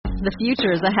The future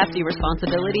is a hefty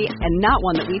responsibility and not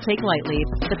one that we take lightly.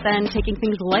 But then taking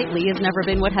things lightly has never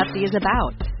been what Hefty is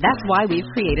about. That's why we've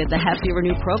created the Hefty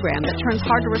Renew program that turns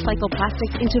hard-to-recycle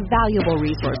plastics into valuable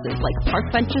resources like park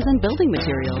benches and building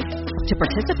materials. To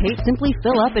participate, simply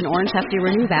fill up an orange Hefty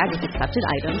Renew bag with accepted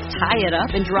items, tie it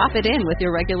up, and drop it in with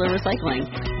your regular recycling.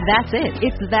 That's it.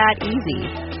 It's that easy.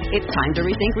 It's time to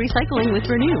rethink recycling with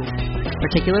Renew.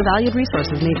 Particular valued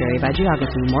resources may vary by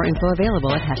geography. More info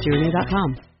available at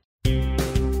heftyrenew.com.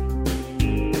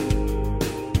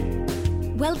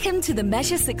 Welcome to the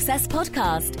Measure Success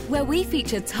podcast, where we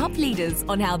feature top leaders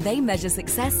on how they measure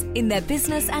success in their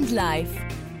business and life.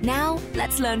 Now,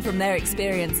 let's learn from their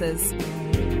experiences.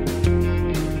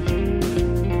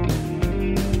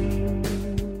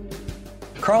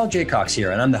 Carl J. Cox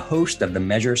here, and I'm the host of the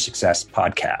Measure Success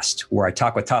podcast, where I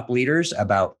talk with top leaders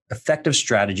about effective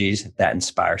strategies that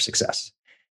inspire success.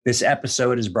 This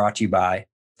episode is brought to you by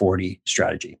 40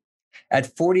 Strategy.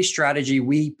 At 40 Strategy,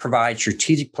 we provide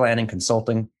strategic planning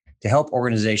consulting to help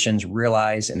organizations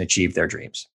realize and achieve their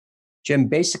dreams. Jim,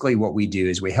 basically what we do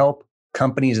is we help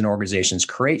companies and organizations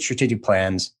create strategic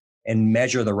plans and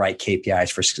measure the right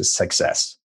KPIs for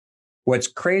success. What's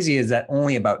crazy is that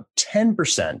only about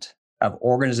 10% of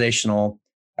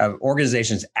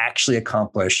organizations actually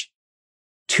accomplish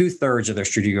 2/3 of their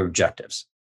strategic objectives.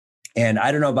 And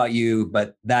I don't know about you,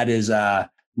 but that is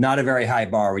not a very high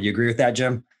bar. Would you agree with that,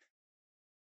 Jim?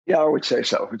 Yeah, I would say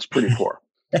so. It's pretty poor.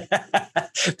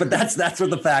 But that's what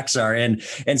the facts are. And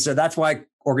so that's why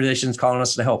organizations calling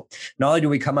us to help. Not only do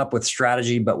we come up with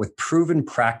strategy, but with proven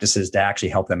practices to actually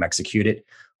help them execute it.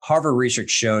 Harvard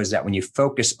research shows that when you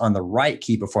focus on the right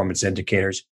key performance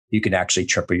indicators, you can actually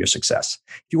triple your success.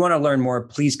 If you want to learn more,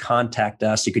 please contact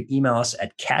us. You can email us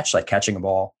at catch, like catching a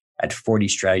ball, at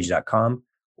 40strategy.com,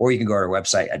 or you can go to our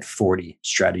website at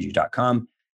 40strategy.com.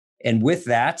 And with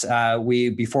that,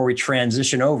 before we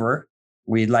transition over,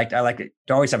 I like to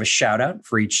always have a shout out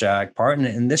for each part.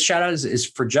 And this shout out is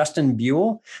for Justin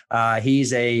Buell.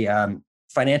 He's a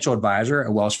financial advisor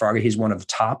at Wells Fargo. He's one of the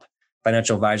top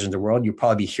financial advisors in the world. You'll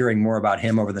probably be hearing more about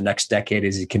him over the next decade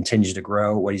as he continues to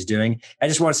grow what he's doing. I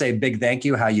just want to say a big thank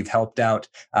you, how you've helped out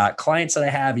clients that I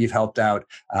have. You've helped out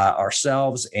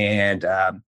ourselves, and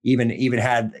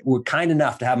we're kind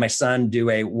enough to have my son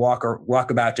do a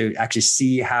walkabout to actually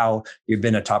see how you've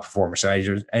been a top performer. So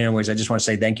anyways, I just want to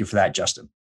say thank you for that, Justin.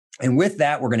 And with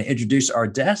that, we're going to introduce our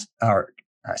guest,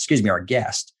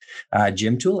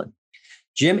 Jim Tulin.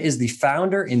 Jim is the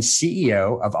founder and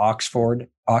CEO of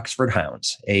Oxford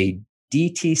Hounds, a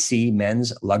DTC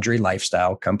men's luxury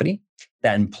lifestyle company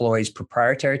that employs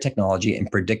proprietary technology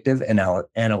and predictive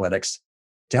analytics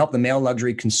to help the male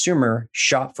luxury consumer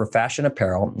shop for fashion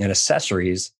apparel and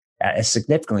accessories at a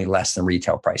significantly less than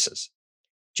retail prices.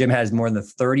 Jim has more than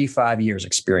 35 years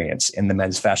experience in the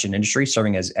men's fashion industry,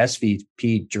 serving as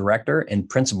SVP director and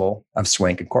principal of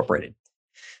Swank Incorporated.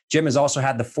 Jim has also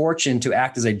had the fortune to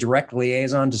act as a direct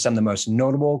liaison to some of the most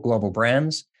notable global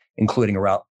brands, including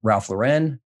Ralph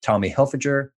Lauren, Tommy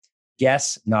Hilfiger,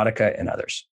 Guess, Nautica, and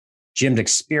others. Jim's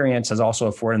experience has also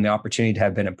afforded him the opportunity to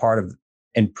have been a part of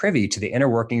and privy to the inner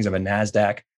workings of a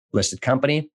NASDAQ-listed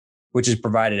company, which has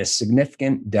provided a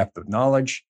significant depth of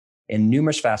knowledge in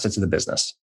numerous facets of the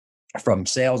business, from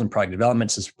sales and product development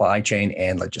to supply chain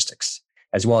and logistics,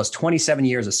 as well as 27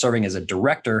 years of serving as a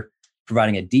director,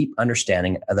 providing a deep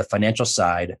understanding of the financial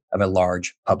side of a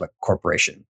large public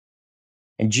corporation.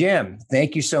 And Jim,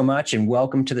 thank you so much and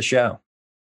welcome to the show.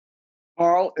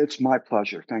 Carl, it's my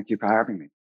pleasure. Thank you for having me.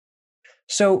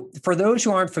 So for those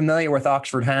who aren't familiar with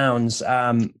Oxford Hounds,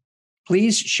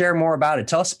 please share more about it.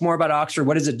 Tell us more about Oxford.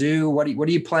 What does it do? What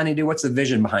are you planning to do? What's the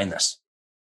vision behind this?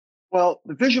 Well,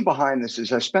 the vision behind this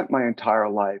is I spent my entire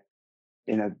life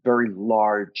in a very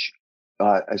large,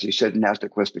 as you said,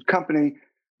 NASDAQ-listed company.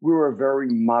 We were a very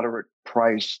moderate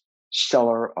price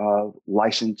seller of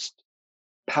licensed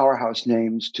powerhouse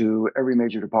names to every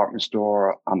major department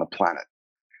store on the planet.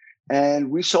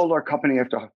 And we sold our company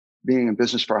after being in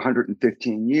business for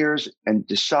 115 years and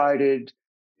decided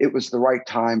it was the right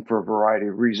time for a variety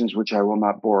of reasons, which I will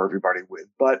not bore everybody with.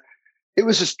 But it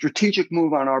was a strategic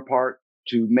move on our part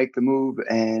to make the move.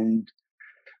 And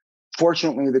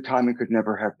fortunately, the timing could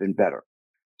never have been better.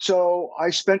 So I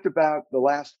spent about the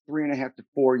last 3.5 to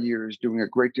 4 years doing a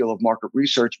great deal of market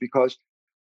research because,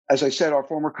 as I said, our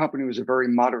former company was a very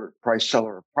moderate price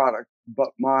seller of product, but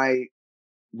my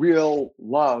real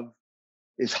love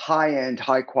is high-end,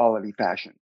 high-quality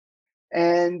fashion.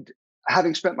 And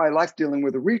having spent my life dealing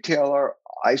with a retailer,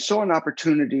 I saw an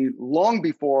opportunity long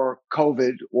before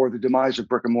COVID or the demise of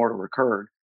brick and mortar occurred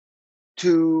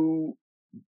to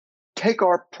take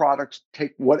our products,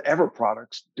 take whatever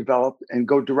products developed and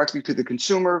go directly to the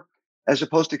consumer, as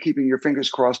opposed to keeping your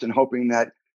fingers crossed and hoping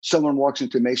that someone walks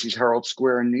into Macy's Herald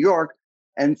Square in New York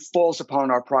and falls upon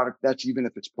our product. That's even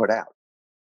if it's put out.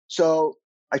 So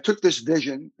I took this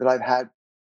vision that I've had,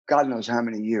 God knows how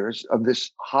many years, of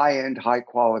this high-end,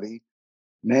 high-quality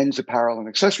men's apparel and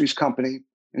accessories company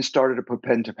and started to put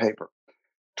pen to paper.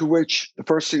 To which the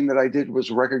first thing that I did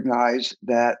was recognize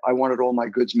that I wanted all my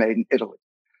goods made in Italy.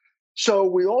 So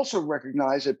we also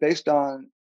recognize that based on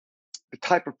the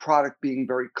type of product being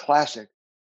very classic,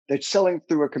 that selling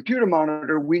through a computer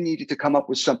monitor, we needed to come up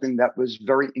with something that was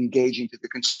very engaging to the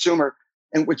consumer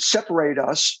and would separate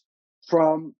us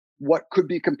from what could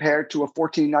be compared to a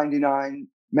 $14.99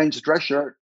 men's dress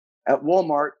shirt at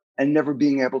Walmart and never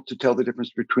being able to tell the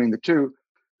difference between the two,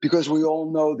 because we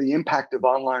all know the impact of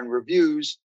online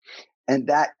reviews, and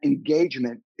that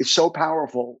engagement is so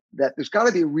powerful that there's got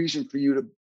to be a reason for you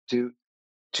to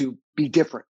be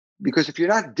different. Because if you're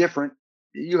not different,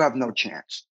 you have no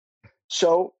chance.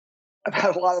 So I've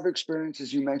had a lot of experience,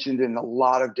 as you mentioned, in a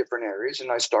lot of different areas,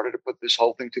 and I started to put this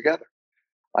whole thing together.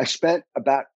 I spent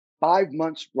about 5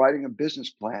 months writing a business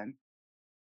plan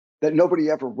that nobody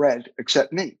ever read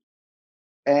except me.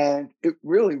 And it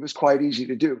really was quite easy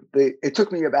to do. It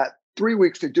took me about 3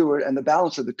 weeks to do it, and the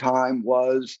balance of the time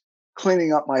was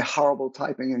cleaning up my horrible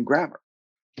typing and grammar.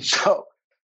 So,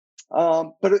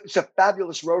 but it's a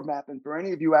fabulous roadmap. And for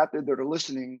any of you out there that are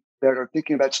listening, that are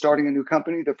thinking about starting a new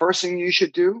company, the first thing you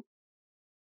should do,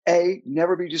 A,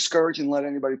 never be discouraged and let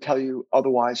anybody tell you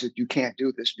otherwise that you can't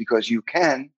do this, because you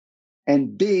can.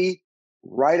 And B,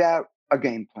 write out a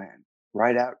game plan,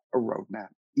 write out a roadmap,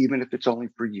 even if it's only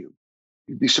for you.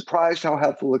 You'd be surprised how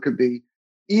helpful it could be,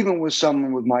 even with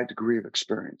someone with my degree of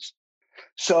experience.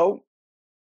 So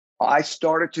I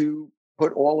started to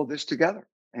put all of this together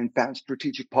and found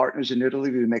strategic partners in Italy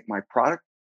to make my product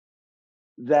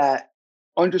that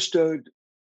understood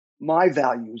my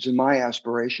values and my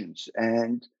aspirations.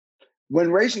 And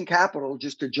when raising capital,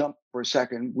 just to jump for a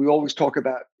second, we always talk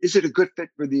about, is it a good fit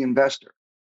for the investor?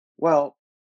 Well,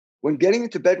 when getting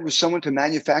into bed with someone to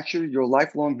manufacture your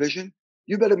lifelong vision,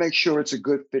 you better make sure it's a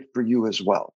good fit for you as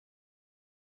well.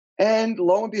 And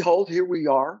lo and behold, here we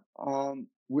are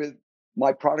with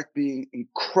my product being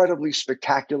incredibly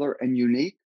spectacular and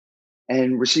unique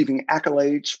and receiving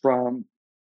accolades from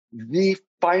the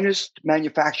finest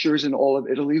manufacturers in all of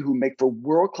Italy who make for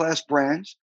world-class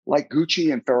brands like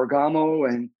Gucci and Ferragamo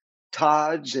and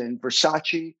Tod's and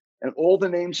Versace and all the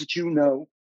names that you know,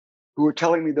 who are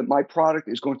telling me that my product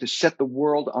is going to set the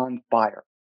world on fire.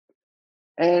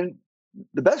 And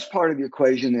the best part of the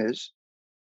equation is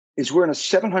we're in a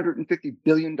 $750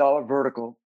 billion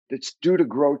vertical that's due to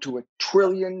grow to $1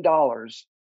 trillion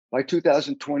by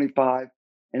 2025.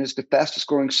 And it's the fastest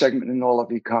growing segment in all of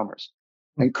e-commerce.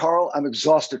 And Carl, I'm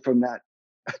exhausted from that,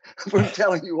 from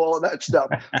telling you all of that stuff.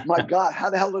 My God, how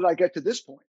the hell did I get to this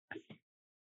point?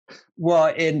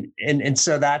 Well, and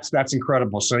so that's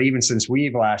incredible. So even since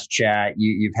we've last chat,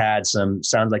 you've had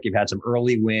sounds like you've had some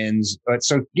early wins. But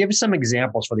so give us some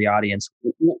examples for the audience.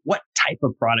 What type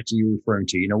of products are you referring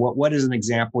to? You know, what is an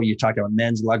example? You talked about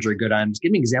men's luxury good items.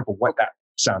 Give me an example of what that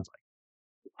sounds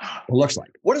like, or looks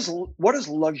like. What does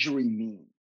luxury mean?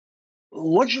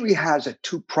 Luxury has a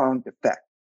two-pronged effect.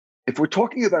 If we're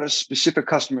talking about a specific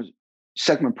customer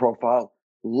segment profile,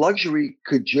 luxury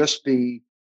could just be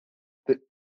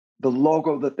the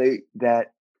logo that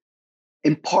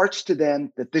imparts to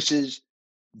them that this is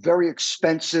very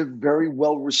expensive, very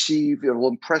well received. It will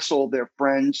impress all their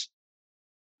friends.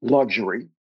 Luxury.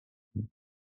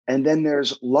 And then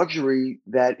there's luxury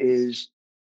that is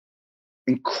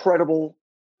incredible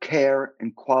care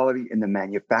and quality in the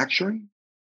manufacturing,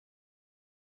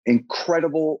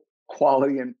 incredible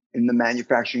quality in the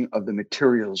manufacturing of the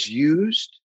materials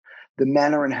used, the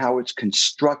manner in how it's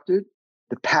constructed,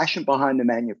 the passion behind the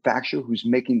manufacturer who's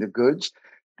making the goods,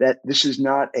 that this is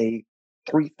not a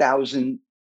 3,000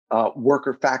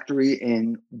 worker factory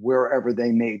in wherever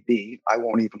they may be. I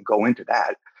won't even go into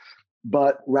that,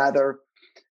 but rather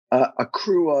a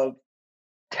crew of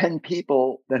 10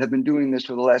 people that have been doing this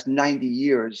for the last 90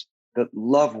 years that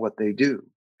love what they do.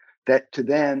 That to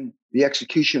them, the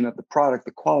execution of the product,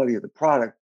 the quality of the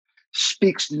product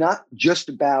speaks not just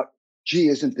about, gee,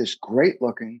 isn't this great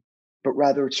looking, but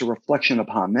rather it's a reflection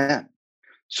upon them.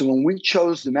 So when we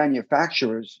chose the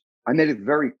manufacturers, I made it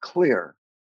very clear,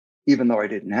 even though I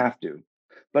didn't have to,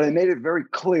 but I made it very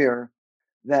clear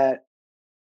that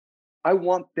I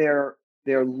want their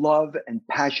love and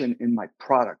passion in my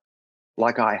product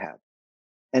like I have.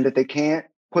 And if they can't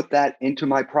put that into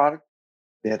my product,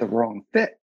 they're the wrong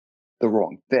fit.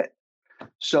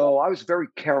 So I was very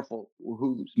careful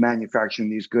who's manufacturing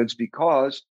these goods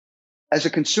because as a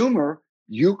consumer,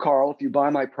 you, Carl, if you buy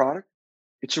my product,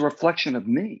 it's a reflection of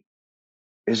me,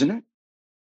 isn't it?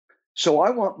 So I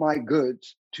want my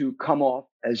goods to come off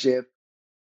as if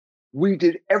we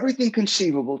did everything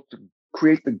conceivable to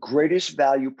create the greatest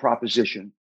value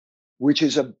proposition, which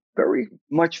is a very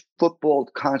much football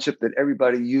concept that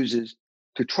everybody uses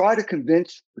to try to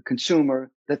convince the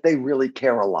consumer that they really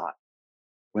care a lot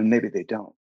when maybe they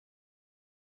don't.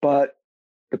 But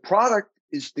the product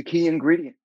is the key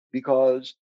ingredient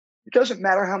because it doesn't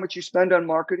matter how much you spend on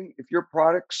marketing. If your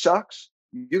product sucks,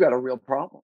 you got a real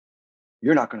problem.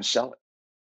 You're not going to sell it.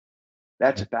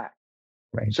 That's a fact.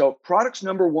 Right. So product's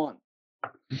number one.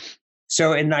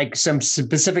 So in like some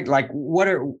specific, like what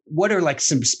are like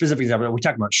some specific examples? Are we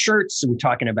talking about shirts? Are we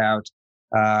talking about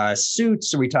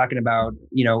suits? Are we talking about,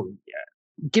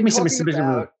 give me some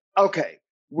specific, okay.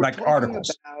 Like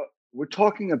articles. We're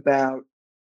talking about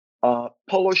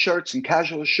polo shirts and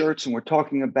casual shirts, and we're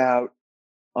talking about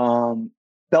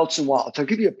belts and wallets. I'll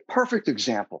give you a perfect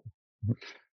example.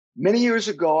 Many years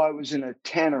ago, I was in a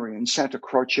tannery in Santa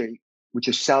Croce, which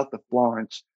is south of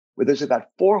Florence, where there's about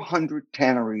 400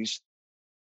 tanneries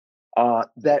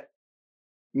that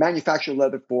manufacture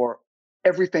leather for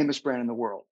every famous brand in the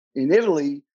world. In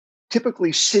Italy,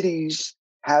 typically cities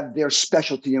have their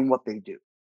specialty in what they do.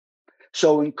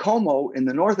 So in Como, in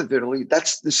the north of Italy,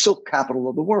 that's the silk capital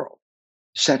of the world.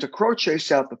 Santa Croce,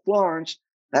 south of Florence,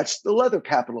 that's the leather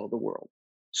capital of the world.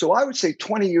 So I would say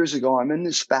 20 years ago, I'm in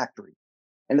this factory.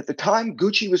 And at the time,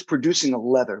 Gucci was producing a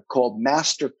leather called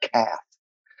Master Calf,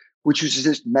 which was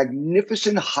this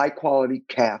magnificent high quality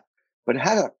calf, but it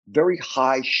had a very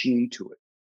high sheen to it.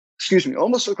 Excuse me,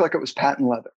 almost looked like it was patent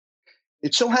leather.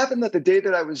 It so happened that the day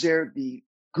that I was there, the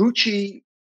Gucci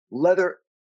leather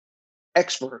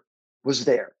expert was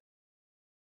there.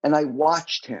 And I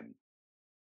watched him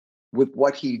with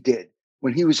what he did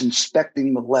when he was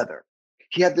inspecting the leather.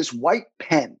 He had this white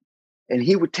pen and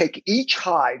he would take each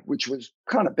hide, which was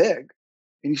kind of big,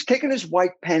 and he's taking his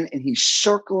white pen and he's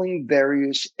circling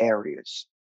various areas.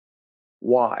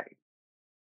 Why?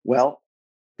 Well,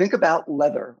 think about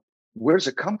leather. Where does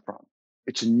it come from?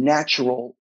 It's a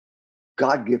natural,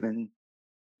 God-given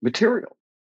material.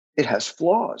 It has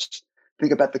flaws.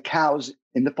 Think about the cows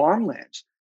in the farmlands.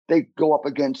 They go up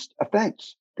against a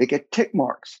fence. They get tick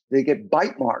marks. They get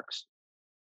bite marks.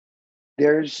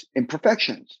 There's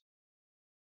imperfections.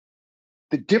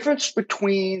 The difference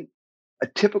between a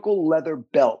typical leather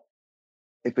belt,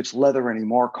 if it's leather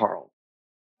anymore, Carl,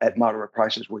 at moderate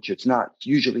prices, which it's not, it's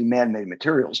usually man-made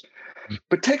materials,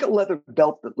 but take a leather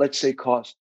belt that let's say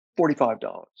costs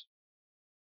 $45.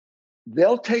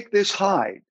 They'll take this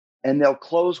hide and they'll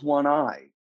close one eye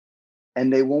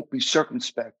and they won't be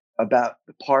circumspect about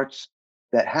the parts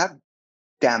that have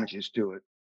damages to it.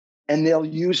 And they'll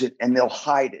use it and they'll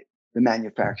hide it, the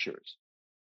manufacturers.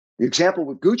 The example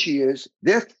with Gucci is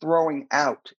they're throwing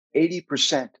out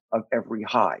 80% of every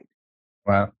hide.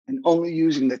 Wow. And only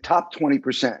using the top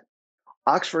 20%.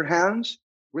 Oxford Hounds,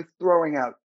 we're throwing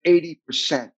out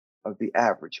 80% of the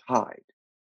average hide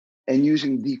and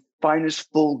using the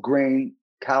finest full grain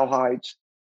cow hides,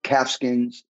 calf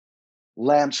skins,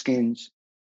 lamb skins,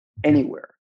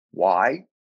 anywhere. Why?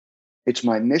 It's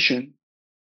my mission.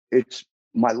 It's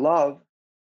my love.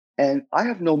 And I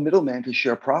have no middleman to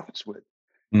share profits with.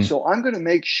 So I'm going to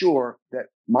make sure that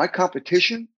my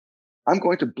competition, I'm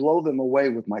going to blow them away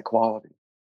with my quality.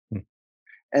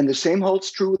 And the same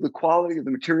holds true with the quality of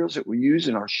the materials that we use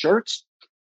in our shirts.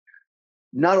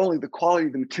 Not only the quality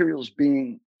of the materials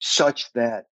being such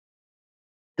that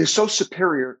they're so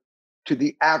superior to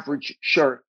the average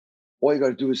shirt, all you got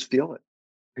to do is feel it,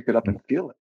 pick it up and feel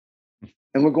it.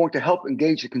 And we're going to help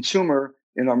engage the consumer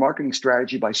in our marketing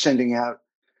strategy by sending out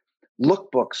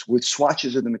lookbooks with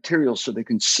swatches of the materials so they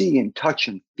can see and touch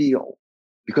and feel,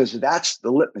 because that's the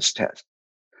litmus test.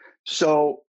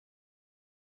 So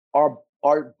our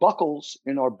buckles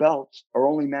in our belts are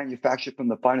only manufactured from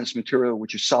the finest material,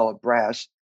 which is solid brass,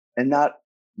 and not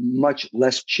much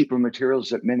less cheaper materials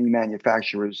that many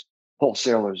manufacturers,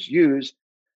 wholesalers use.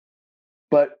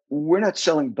 But we're not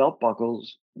selling belt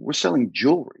buckles. We're selling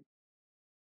jewelry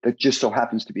that just so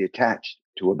happens to be attached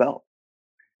to a belt.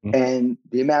 And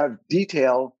the amount of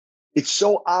detail, it's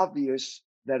so obvious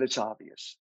that it's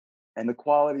obvious. And the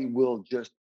quality will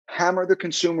just hammer the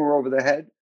consumer over the head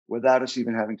without us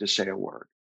even having to say a word.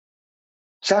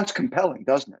 Sounds compelling,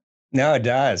 doesn't it? No, it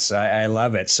does. I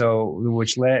love it. So,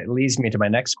 which leads me to my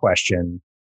next question.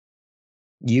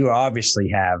 You obviously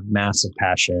have massive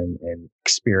passion and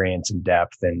experience and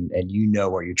depth, and you know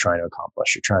what you're trying to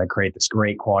accomplish. You're trying to create this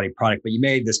great quality product, but you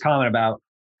made this comment about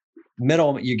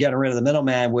you're getting rid of the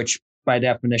middleman, which by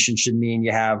definition should mean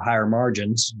you have higher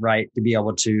margins, right? To be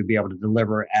able to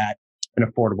deliver at an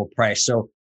affordable price. So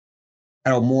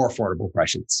at a more affordable price,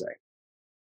 I should say.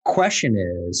 Question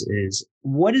is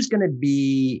what is going to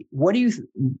be, what do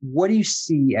you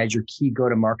see as your key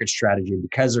go-to-market strategy?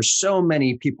 Because there's so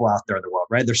many people out there in the world,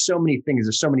 right? There's so many things,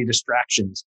 there's so many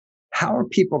distractions. How are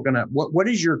people going to, what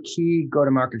is your key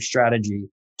go-to-market strategy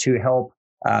to help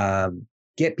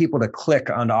get people to click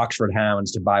on Oxford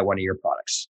Hounds to buy one of your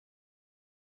products?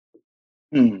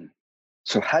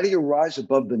 So how do you rise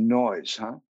above the noise,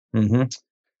 huh? Mm-hmm.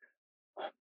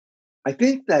 I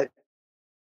think that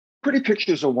pretty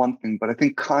pictures are one thing, but I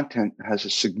think content has a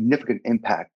significant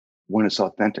impact when it's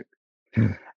authentic.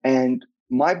 And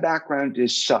my background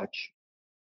is such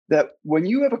that when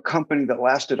you have a company that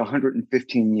lasted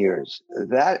 115 years,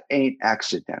 that ain't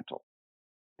accidental.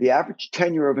 The average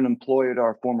tenure of an employee at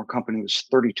our former company was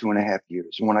 32 and a half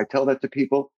years. And when I tell that to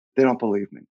people, they don't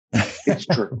believe me. It's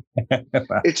true.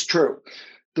 It's true.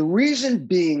 The reason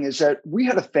being is that we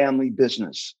had a family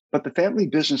business, but the family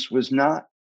business was not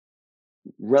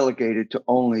relegated to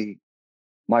only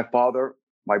my father,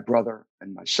 my brother,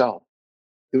 and myself.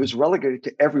 It was relegated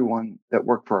to everyone that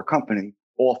worked for our company,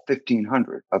 all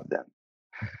 1,500 of them.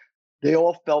 They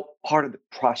all felt part of the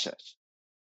process.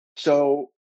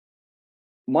 So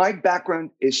my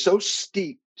background is so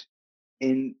steeped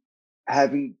in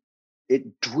having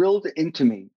it drilled into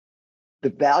me, the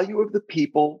value of the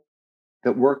people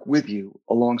that work with you,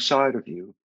 alongside of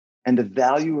you, and the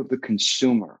value of the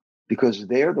consumer, because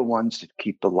they're the ones that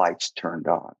keep the lights turned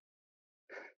on.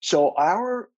 So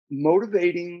our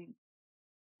motivating,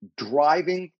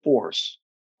 driving force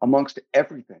amongst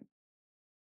everything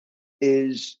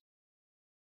is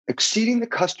exceeding the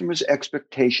customer's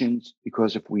expectations,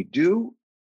 because if we do,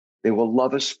 they will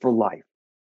love us for life.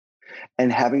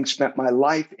 And having spent my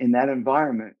life in that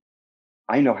environment,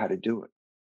 I know how to do it.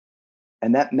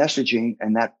 And that messaging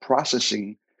and that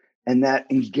processing and that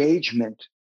engagement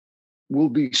will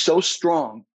be so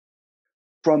strong,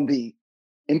 from the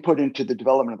input into the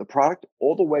development of the product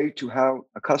all the way to how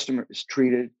a customer is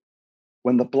treated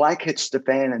when the blank hits the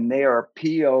fan and they are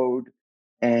PO'd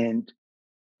and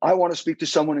I want to speak to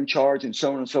someone in charge and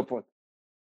so on and so forth.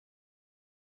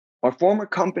 Our former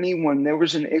company, when there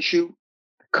was an issue,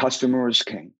 the customer is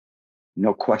king.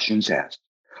 No questions asked.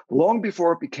 Long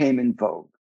before it became in vogue.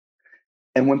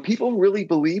 And when people really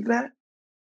believe that,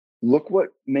 look what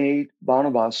made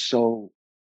Bonavas so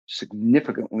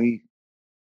significantly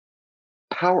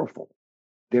powerful.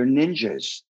 They're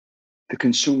ninjas. The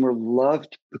consumer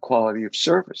loved the quality of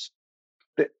service.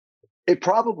 It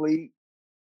probably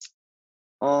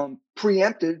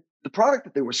preempted the product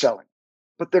that they were selling,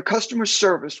 but their customer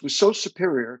service was so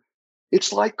superior.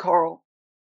 It's like, Carl,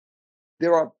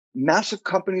 there are massive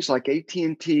companies like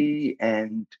AT&T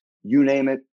and you name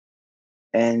it,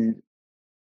 and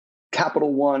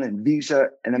Capital One and Visa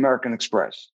and American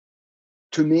Express.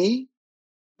 To me,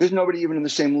 there's nobody even in the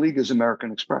same league as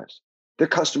American Express. Their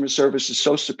customer service is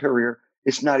so superior,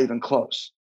 it's not even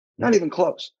close. Not even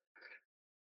close.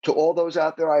 To all those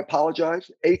out there, I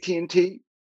apologize. AT&T,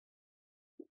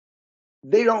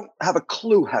 they don't have a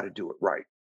clue how to do it right.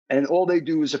 And all they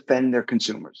do is offend their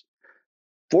consumers.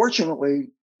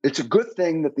 Fortunately, it's a good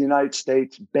thing that the United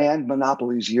States banned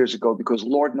monopolies years ago, because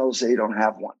Lord knows they don't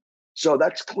have one. So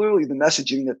that's clearly the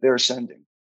messaging that they're sending.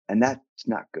 And that's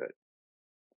not good,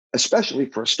 especially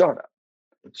for a startup.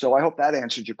 So I hope that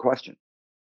answered your question.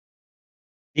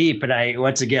 Deep. And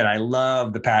I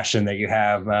love the passion that you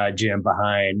have, Jim,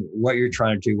 behind what you're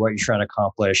trying to do, what you're trying to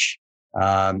accomplish.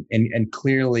 And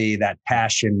clearly that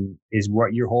passion is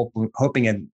what you're hoping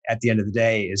at the end of the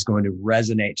day is going to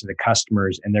resonate to the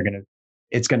customers, and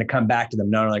it's going to come back to them,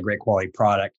 not only a great quality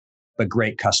product, but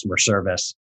great customer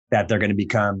service, that they're going to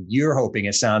become, you're hoping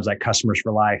it sounds like customers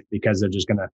for life, because they're just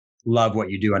going to love what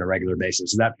you do on a regular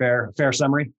basis. Is that fair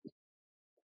summary?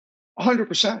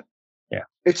 100%. Yeah.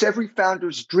 It's every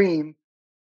founder's dream,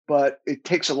 but it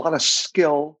takes a lot of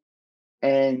skill,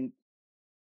 and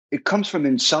it comes from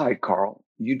inside, Carl.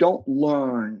 You don't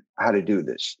learn how to do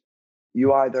this.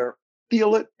 You either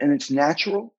feel it and it's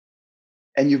natural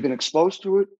and you've been exposed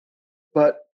to it,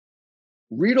 but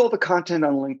read all the content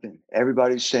on LinkedIn.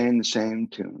 Everybody's saying the same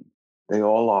tune. They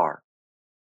all are.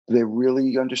 Do they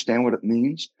really understand what it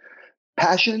means?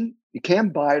 Passion, you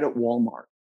can't buy it at Walmart.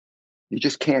 You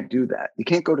just can't do that. You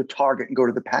can't go to Target and go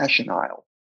to the passion aisle.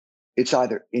 It's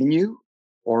either in you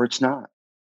or it's not.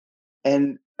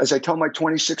 And as I tell my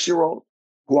 26-year-old,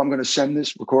 who I'm going to send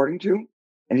this recording to,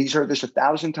 and he's heard this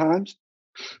 1,000 times,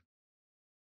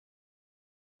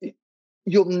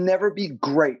 you'll never be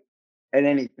great at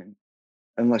anything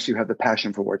unless you have the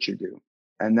passion for what you do.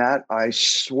 And that, I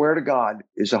swear to God,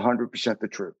 is 100% the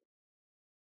truth.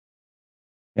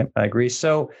 Yep, I agree.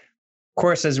 So, of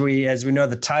course, as we know,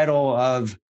 the title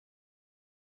of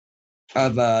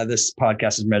this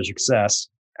podcast is Measure Success.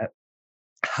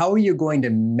 How are you going to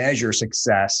measure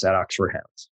success at Oxford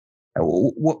Hounds?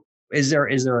 What is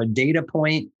there a data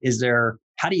point?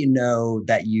 How do you know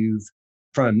that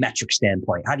from a metric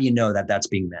standpoint, how do you know that that's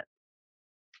being met?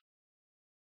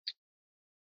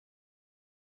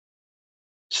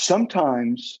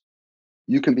 Sometimes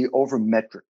you can be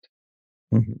over-metriced.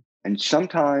 Mm-hmm. And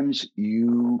sometimes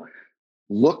you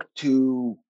look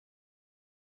to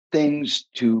things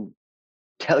to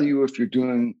tell you if you're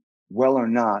doing well or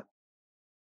not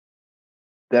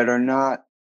that are not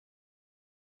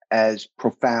as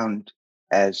profound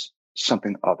as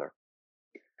something other.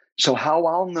 So how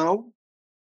I'll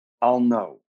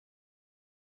know.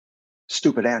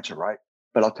 Stupid answer, right?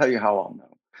 But I'll tell you how I'll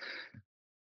know.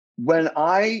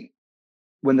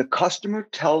 When the customer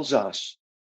tells us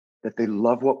that they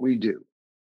love what we do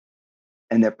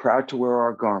and they're proud to wear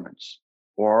our garments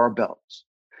or our belts,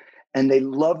 and they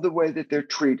love the way that they're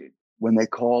treated when they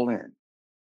call in,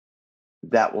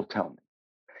 that will tell me.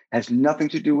 It has nothing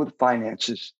to do with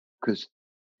finances, because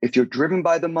if you're driven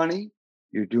by the money,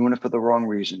 you're doing it for the wrong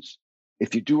reasons.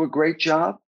 If you do a great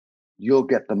job, you'll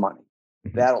get the money.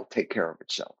 Mm-hmm. That'll take care of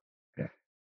itself. Yeah.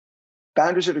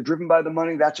 Founders that are driven by the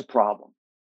money, that's a problem.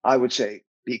 I would say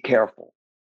be careful.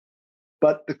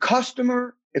 But the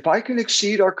customer, if I can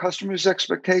exceed our customers'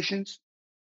 expectations,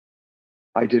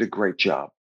 I did a great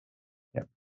job.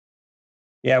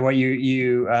 Yeah, well,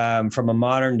 you from a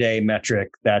modern day metric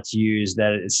that's used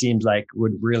that it seems like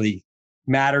would really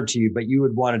matter to you, but you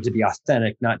would want it to be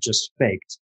authentic, not just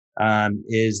faked,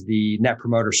 is the Net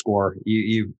Promoter Score.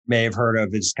 You may have heard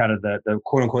of is kind of the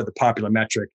quote unquote the popular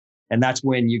metric, and that's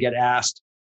when you get asked,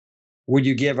 would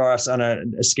you give us on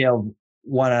a scale of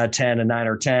 1 out of 10, a 9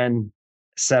 or 10,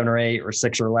 7 or 8 or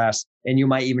 6 or less, and you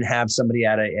might even have somebody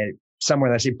at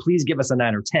somewhere that say, please give us a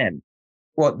 9 or 10.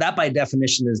 Well, that by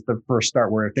definition is the first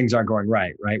start where things aren't going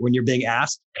right? When you're being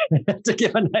asked to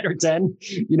give a 9 or 10,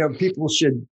 people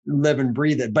should live and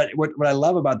breathe it. But what I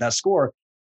love about that score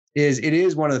is it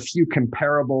is one of the few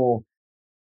comparable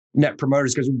net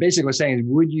promoters, because we're basically saying,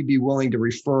 would you be willing to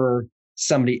refer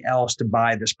somebody else to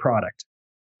buy this product?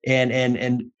 And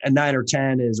a 9 or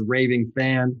 10 is a raving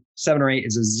fan. 7 or 8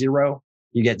 is a 0.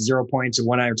 You get 0 points. And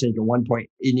 1 out of 10, you get 1 point.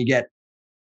 And you get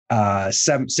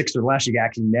 7, 6 or less, you get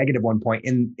actually negative 1 point.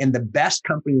 And the best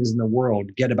companies in the world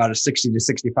get about a 60 to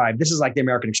 65. This is like the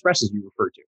American Express, as you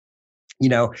referred to.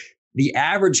 The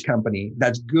average company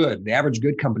that's good, the average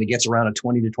good company gets around a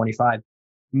 20 to 25.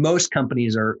 Most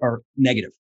companies are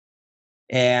negative.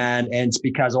 And it's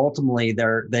because ultimately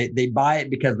they buy it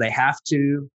because they have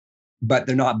to, but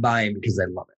they're not buying because they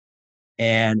love it.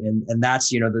 And that's,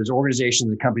 there's organizations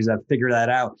and companies that figure that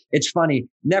out. It's funny.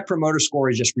 Net Promoter Score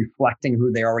is just reflecting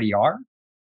who they already are.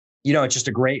 It's just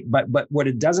a great, but what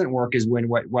it doesn't work is when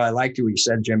what I liked what you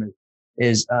said, Jim,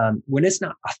 is when it's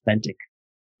not authentic,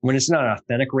 when it's not an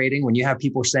authentic rating, when you have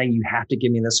people saying you have to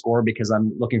give me this score because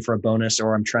I'm looking for a bonus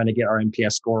or I'm trying to get our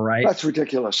NPS score right. That's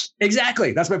ridiculous.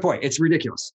 Exactly. That's my point. It's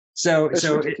ridiculous. It's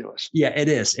ridiculous. It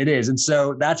is. And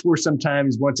so that's where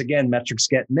sometimes, once again, metrics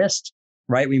get missed.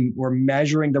 Right? We're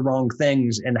measuring the wrong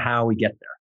things and how we get there.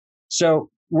 So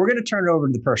we're going to turn it over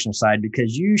to the personal side,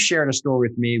 because you shared a story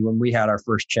with me when we had our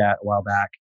first chat a while back.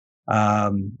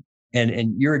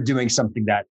 And you're doing something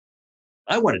that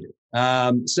I want to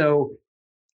do. So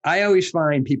I always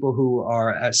find people who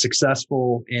are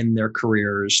successful in their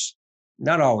careers,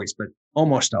 not always, but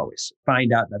almost always,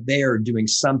 find out that they are doing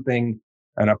something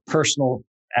on a personal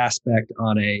aspect,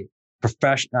 on a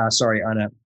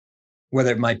whether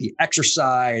it might be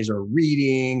exercise or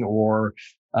reading or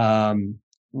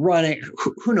running,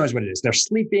 who knows what it is. They're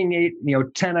sleeping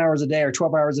 10 hours a day or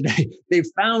 12 hours a day. They've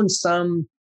found some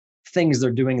things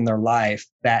they're doing in their life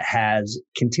that has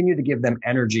continued to give them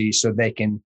energy so they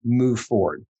can move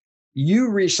forward.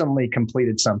 You recently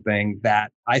completed something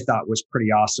that I thought was pretty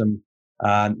awesome.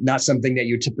 Not something that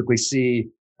you typically see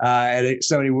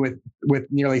somebody with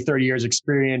nearly 30 years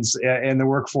experience in the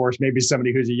workforce, maybe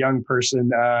somebody who's a young person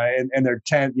in their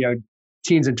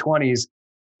teens and 20s.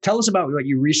 Tell us about what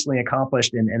you recently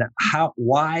accomplished and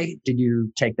why did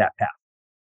you take that path?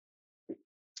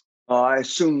 I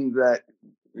assume that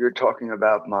you're talking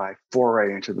about my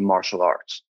foray into the martial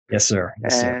arts. Yes, sir.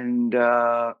 And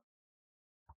I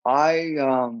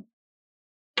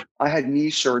had knee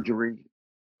surgery.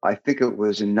 I think it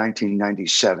was in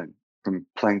 1997. From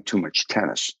playing too much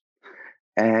tennis.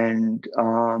 And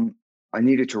I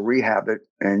needed to rehab it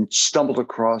and stumbled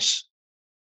across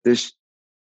this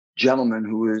gentleman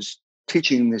who was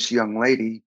teaching this young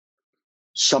lady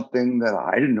something that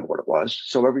I didn't know what it was.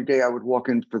 So every day I would walk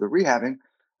in for the rehabbing,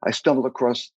 I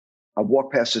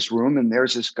walked past this room and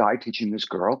there's this guy teaching this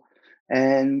girl.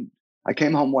 And I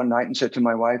came home one night and said to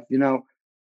my wife,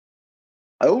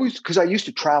 because I used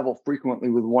to travel frequently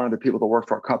with one of the people that worked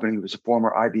for our company who was a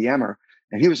former IBMer,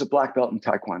 and he was a black belt in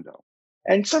Taekwondo.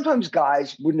 And sometimes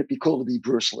guys, wouldn't it be cool to be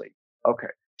Bruce Lee? Okay.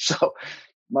 So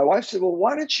my wife said, well,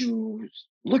 why don't you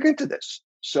look into this?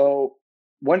 So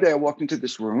one day I walked into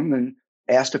this room and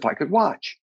asked if I could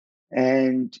watch.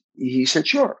 And he said,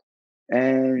 sure.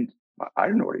 And I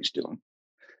didn't know what he's doing.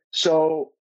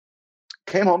 So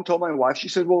came home, told my wife, she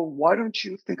said, well, why don't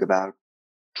you think about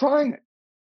trying it?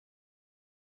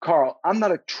 Carl, I'm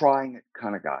not a trying it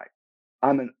kind of guy.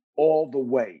 I'm an all the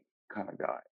way kind of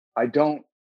guy. I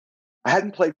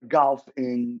hadn't played golf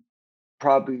in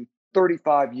probably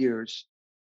 35 years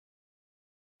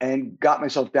and got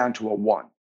myself down to a 1.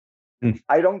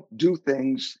 I don't do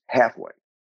things halfway.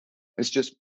 It's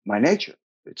just my nature.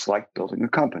 It's like building a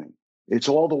company. It's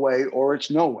all the way or it's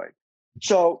no way.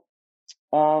 So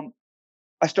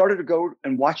I started to go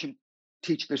and watch him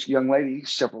teach this young lady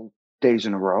several days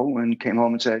in a row and came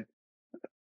home and said,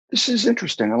 this is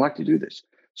interesting. I'd like to do this.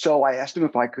 So I asked him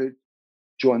if I could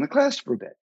join the class for a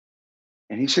bit.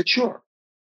 And he said, sure.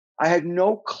 I had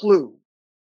no clue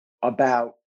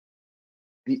about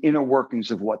the inner workings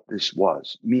of what this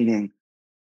was, meaning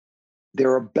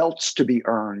there are belts to be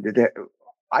earned.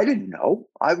 I didn't know.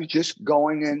 I was just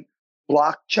going and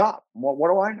block chop. What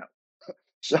do I know?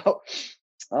 So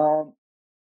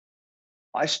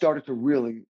I started to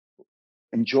really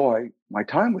enjoy my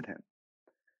time with him.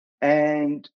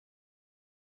 And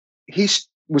he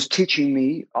was teaching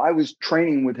me. I was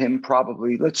training with him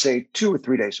probably, let's say, 2 or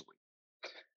 3 days a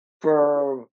week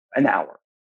for an hour.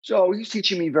 So he's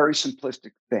teaching me very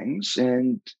simplistic things.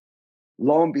 And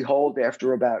lo and behold,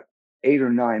 after about 8 or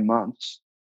 9 months,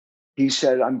 he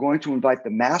said, I'm going to invite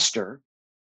the master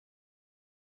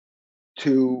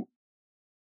to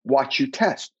watch you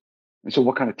test. And so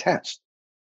what kind of test?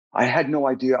 I had no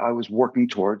idea I was working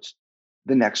towards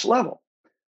the next level.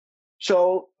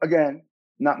 So again,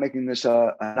 not making this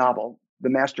a novel, the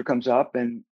master comes up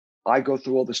and I go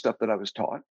through all the stuff that I was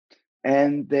taught.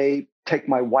 And they take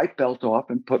my white belt off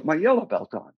and put my yellow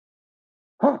belt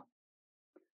on.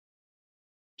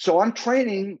 So I'm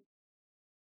training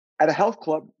at a health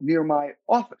club near my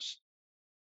office.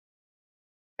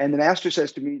 And the master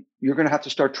says to me, you're going to have to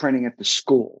start training at the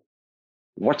school.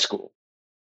 What school?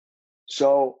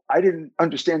 So I didn't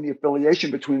understand the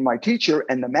affiliation between my teacher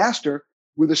and the master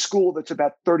with a school that's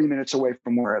about 30 minutes away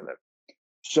from where I live.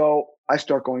 So I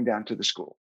start going down to the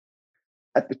school.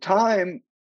 At the time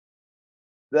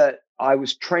that I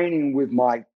was training with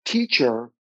my teacher,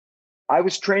 I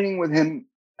was training with him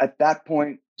at that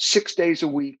point 6 days a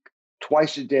week,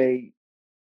 twice a day,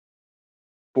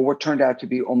 for what turned out to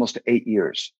be almost 8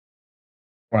 years.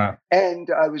 Wow. And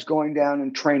I was going down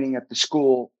and training at the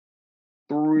school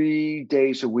 3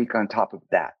 days a week on top of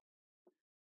that.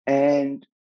 And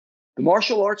the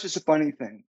martial arts is a funny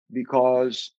thing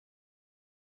because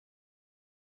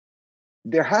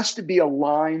there has to be a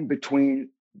line between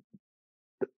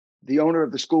the owner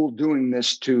of the school doing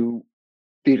this to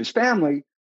feed his family,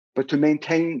 but to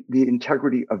maintain the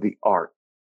integrity of the art.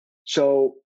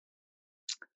 So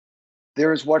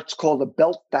there's what's called a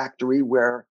belt factory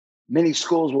where many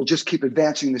schools will just keep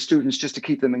advancing the students just to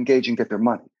keep them engaged and get their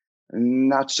money.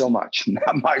 Not so much,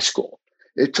 not my school.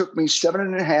 It took me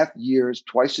 7.5 years,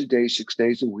 twice a day, 6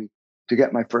 days a week to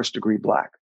get my first degree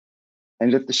black.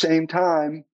 And at the same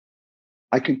time,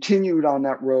 I continued on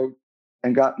that road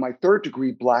and got my third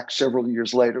degree black several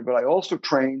years later, but I also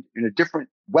trained in a different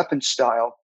weapon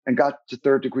style and got to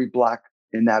third degree black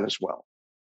in that as well.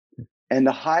 And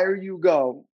the higher you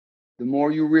go, the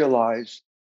more you realize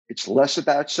it's less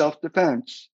about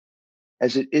self-defense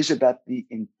as it is about the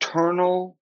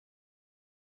internal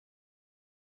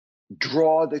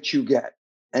draw that you get.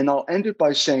 And I'll end it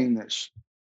by saying this.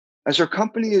 As our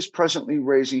company is presently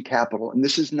raising capital, and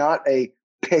this is not a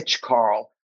pitch,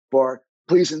 Carl, for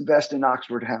please invest in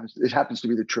Oxford Hounds. It happens to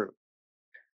be the truth.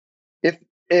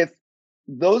 If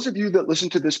those of you that listen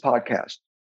to this podcast,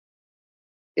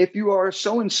 if you are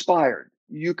so inspired,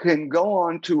 you can go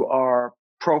on to our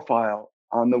profile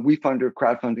on the WeFunder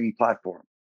crowdfunding platform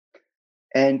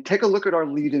and take a look at our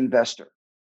lead investor.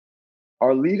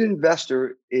 Our lead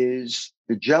investor is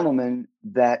the gentleman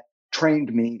that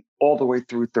trained me all the way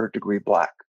through third degree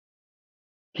black.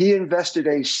 He invested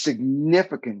a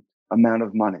significant amount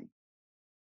of money.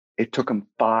 It took him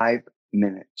 5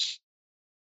 minutes.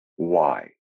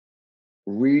 Why?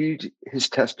 read his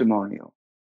testimonial,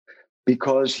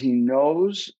 because he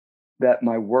knows that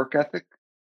my work ethic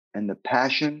and the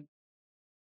passion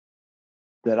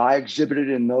that I exhibited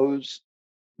in those,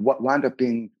 what wound up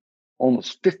being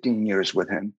almost 15 years with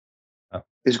him,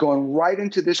 is going right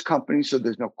into this company. So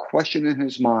there's no question in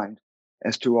his mind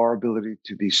as to our ability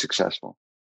to be successful.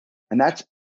 And that's,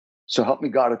 so help me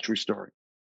God, a true story.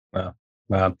 Wow.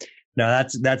 Wow. No,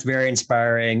 that's very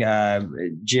inspiring,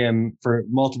 Jim, for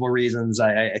multiple reasons.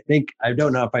 I think, I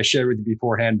don't know if I shared with you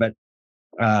beforehand, but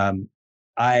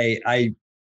I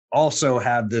also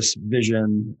have this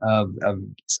vision of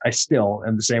I still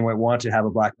am the same way, want to have a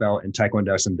black belt in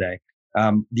Taekwondo someday.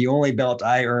 The only belt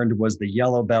I earned was the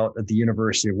yellow belt at the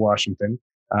University of Washington.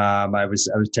 I was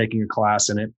taking a class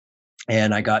in it,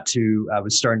 and I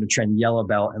was starting to train yellow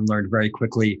belt and learned very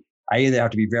quickly, I either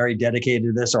have to be very dedicated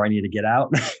to this or I need to get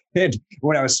out. And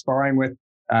when I was sparring with,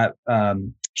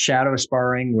 shadow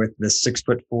sparring with this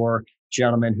 6'4"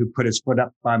 gentleman who put his foot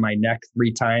up by my neck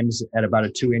 3 times at about a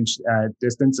 2-inch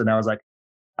distance. And I was like,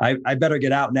 I better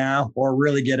get out now or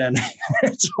really get in.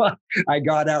 So I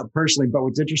got out personally. But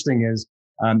what's interesting is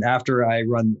after I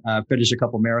finish a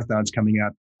couple marathons coming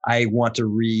up, I want to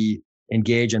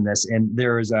re-engage in this. And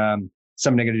there's something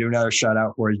I'm going to do another shout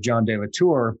out for is John De La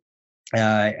Tour.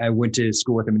 I went to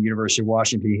school with him at the University of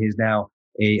Washington. He's now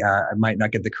I might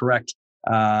not get the correct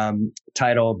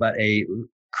title, but a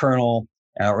colonel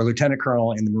or lieutenant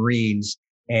colonel in the Marines.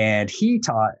 And he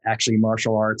taught actually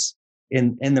martial arts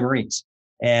in the Marines.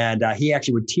 And he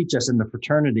actually would teach us in the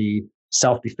fraternity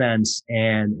self-defense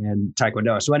and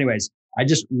Taekwondo. So anyways, I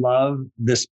just love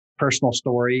this personal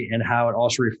story and how it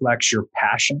also reflects your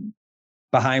passion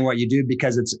behind what you do,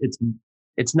 because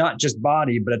it's not just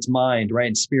body, but it's mind, right?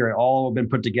 And spirit, all have been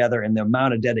put together, and the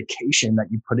amount of dedication that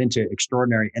you put into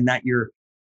extraordinary, and that your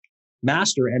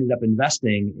master ended up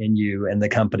investing in you, and the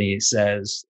company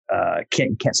says,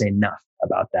 can't say enough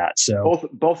about that. So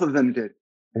both of them did.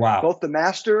 Wow. Both the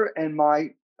master and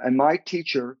my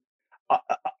teacher.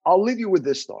 I'll leave you with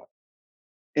this thought.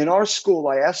 In our school,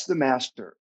 I asked the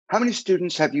master, how many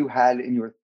students have you had in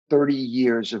your 30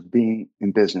 years of being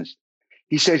in business?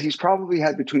 He said he's probably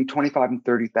had between 25 and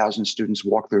 30,000 students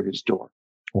walk through his door.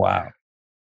 Wow.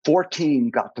 14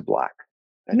 got to black.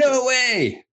 No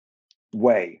way.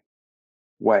 Way.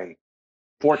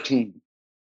 14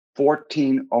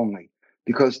 only,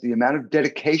 because the amount of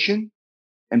dedication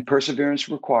and perseverance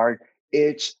required,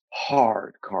 it's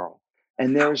hard, Carl.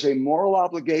 And there's a moral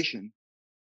obligation,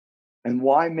 and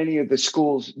why many of the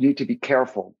schools need to be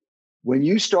careful. When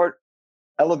you start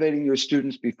elevating your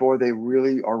students before they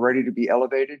really are ready to be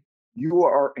elevated, you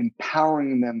are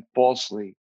empowering them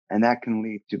falsely, and that can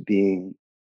lead to being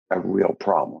a real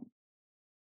problem.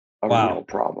 Real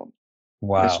problem.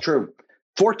 Wow. It's true.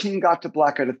 14 got to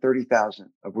black out of 30,000,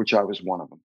 of which I was one of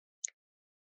them.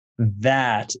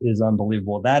 That is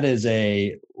unbelievable. That is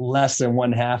a less than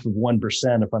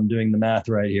 0.5% if I'm doing the math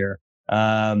right here.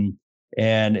 And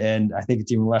I think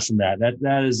it's even less than that.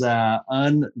 That is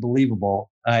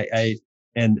unbelievable. But I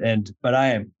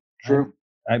am true.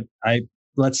 I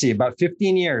let's see, about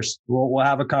 15 years, we'll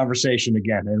have a conversation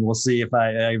again, and we'll see if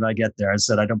I get there. I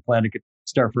said I don't plan to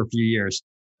start for a few years.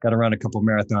 Got to run a couple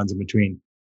marathons in between.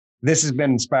 This has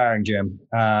been inspiring, Jim.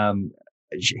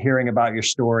 Hearing about your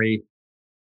story.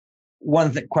 One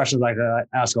of the questions I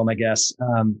ask all my guests: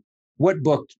 what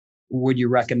book would you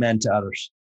recommend to others?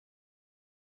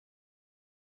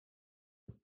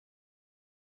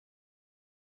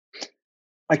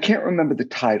 I can't remember the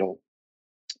title,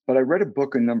 but I read a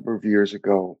book a number of years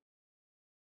ago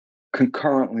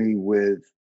concurrently with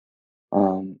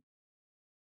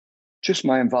just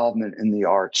my involvement in the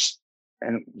arts.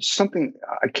 And something,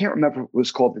 I can't remember if it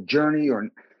was called The Journey or...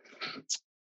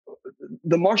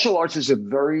 The martial arts is a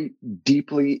very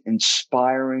deeply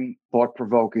inspiring,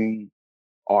 thought-provoking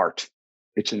art.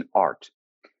 It's an art.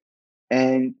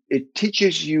 And it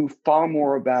teaches you far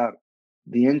more about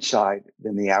the inside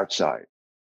than the outside.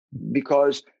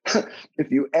 Because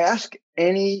if you ask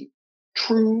any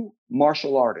true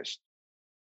martial artist,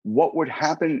 what would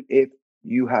happen if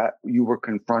you were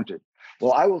confronted?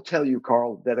 Well, I will tell you,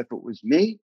 Carl, that if it was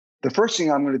me, the first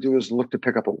thing I'm going to do is look to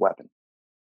pick up a weapon.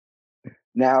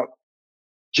 Now,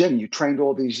 Jim, you trained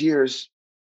all these years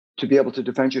to be able to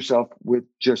defend yourself with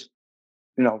just,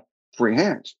 free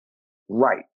hands.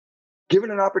 Right.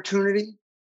 Given an opportunity,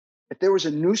 if there was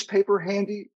a newspaper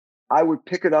handy, I would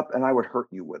pick it up and I would hurt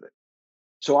you with it.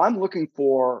 So I'm looking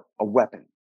for a weapon.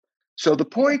 So the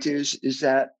point is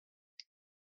that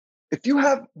if you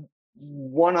have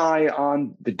one eye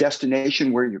on the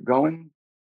destination where you're going,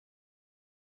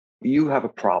 you have a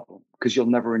problem because you'll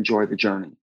never enjoy the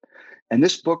journey. And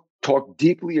this book talk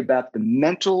deeply about the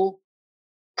mental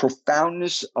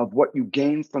profoundness of what you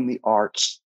gain from the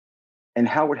arts and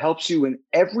how it helps you in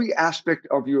every aspect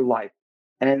of your life.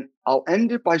 And I'll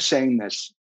end it by saying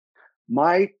this.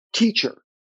 My teacher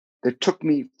that took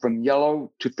me from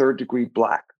yellow to third degree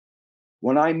black,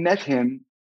 when I met him,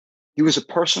 he was a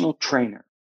personal trainer.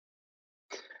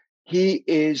 He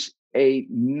is a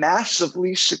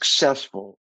massively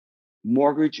successful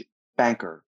mortgage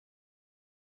banker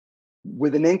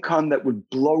with an income that would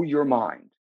blow your mind.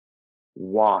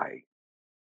 Why?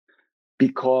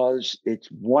 Because it's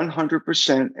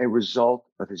 100% a result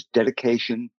of his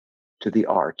dedication to the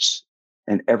arts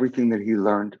and everything that he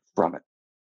learned from it,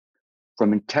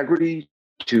 from integrity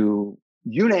to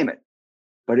you name it,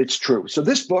 but it's true. So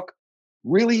this book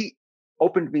really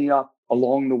opened me up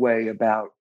along the way about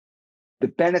the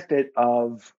benefit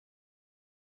of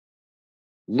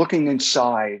looking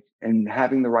inside and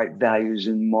having the right values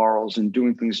and morals and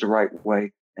doing things the right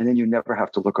way. And then you never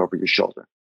have to look over your shoulder.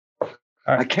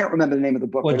 Right. I can't remember the name of the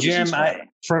book. Well, Jim,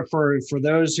 for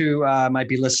those who might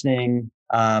be listening,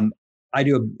 I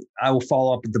will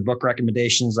follow up with the book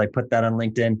recommendations. I put that on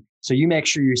LinkedIn. So you make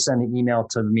sure you send an email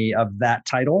to me of that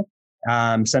title.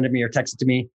 Send it to me or text it to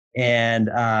me. And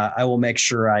I will make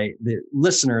sure the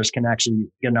listeners can actually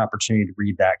get an opportunity to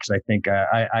read that, because I think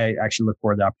I actually look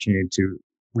forward to the opportunity to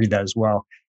read that as well.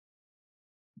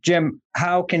 Jim,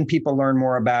 how can people learn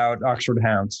more about Oxford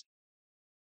Hounds?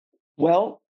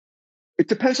 Well, it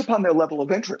depends upon their level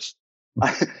of interest.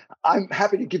 I'm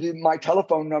happy to give you my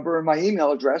telephone number and my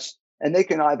email address, and they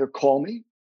can either call me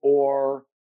or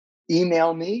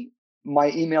email me. My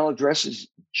email address is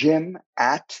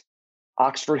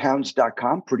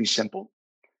jim@oxfordhounds.com. Pretty simple.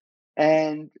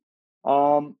 And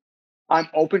I'm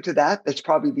open to that. That's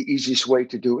probably the easiest way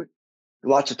to do it.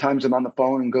 Lots of times I'm on the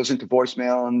phone and goes into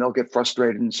voicemail and they'll get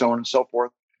frustrated and so on and so forth.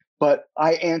 But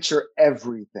I answer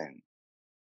everything.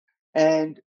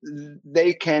 And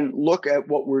they can look at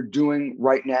what we're doing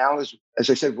right now. As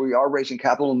I said, we are raising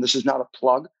capital, and this is not a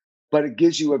plug, but it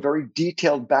gives you a very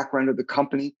detailed background of the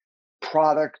company,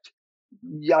 product,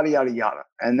 yada, yada, yada.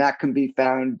 And that can be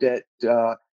found at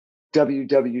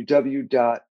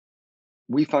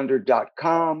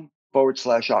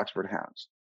www.wefunder.com/Oxford Hounds.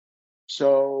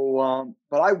 So,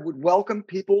 but I would welcome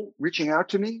people reaching out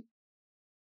to me.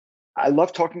 I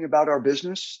love talking about our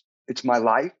business. It's my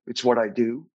life. It's what I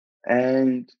do.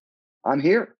 And I'm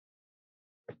here.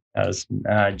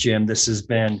 Jim, this has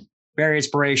been very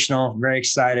inspirational, very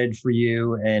excited for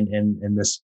you and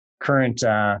this current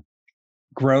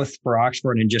growth for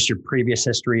Oxford and just your previous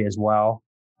history as well.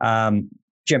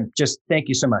 Jim, just thank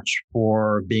you so much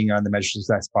for being on the Measure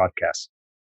Success podcast.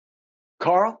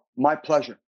 Carl, my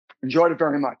pleasure. Enjoyed it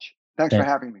very much. Thanks for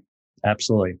having me.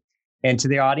 Absolutely. And to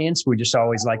the audience, we just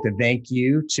always like to thank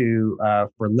you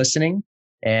for listening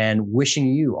and wishing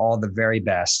you all the very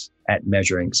best at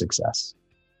measuring success.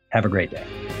 Have a great day.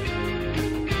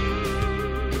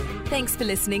 Thanks for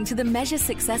listening to the Measure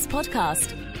Success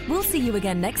podcast. We'll see you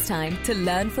again next time to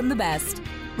learn from the best.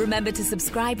 Remember to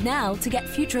subscribe now to get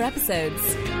future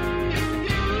episodes.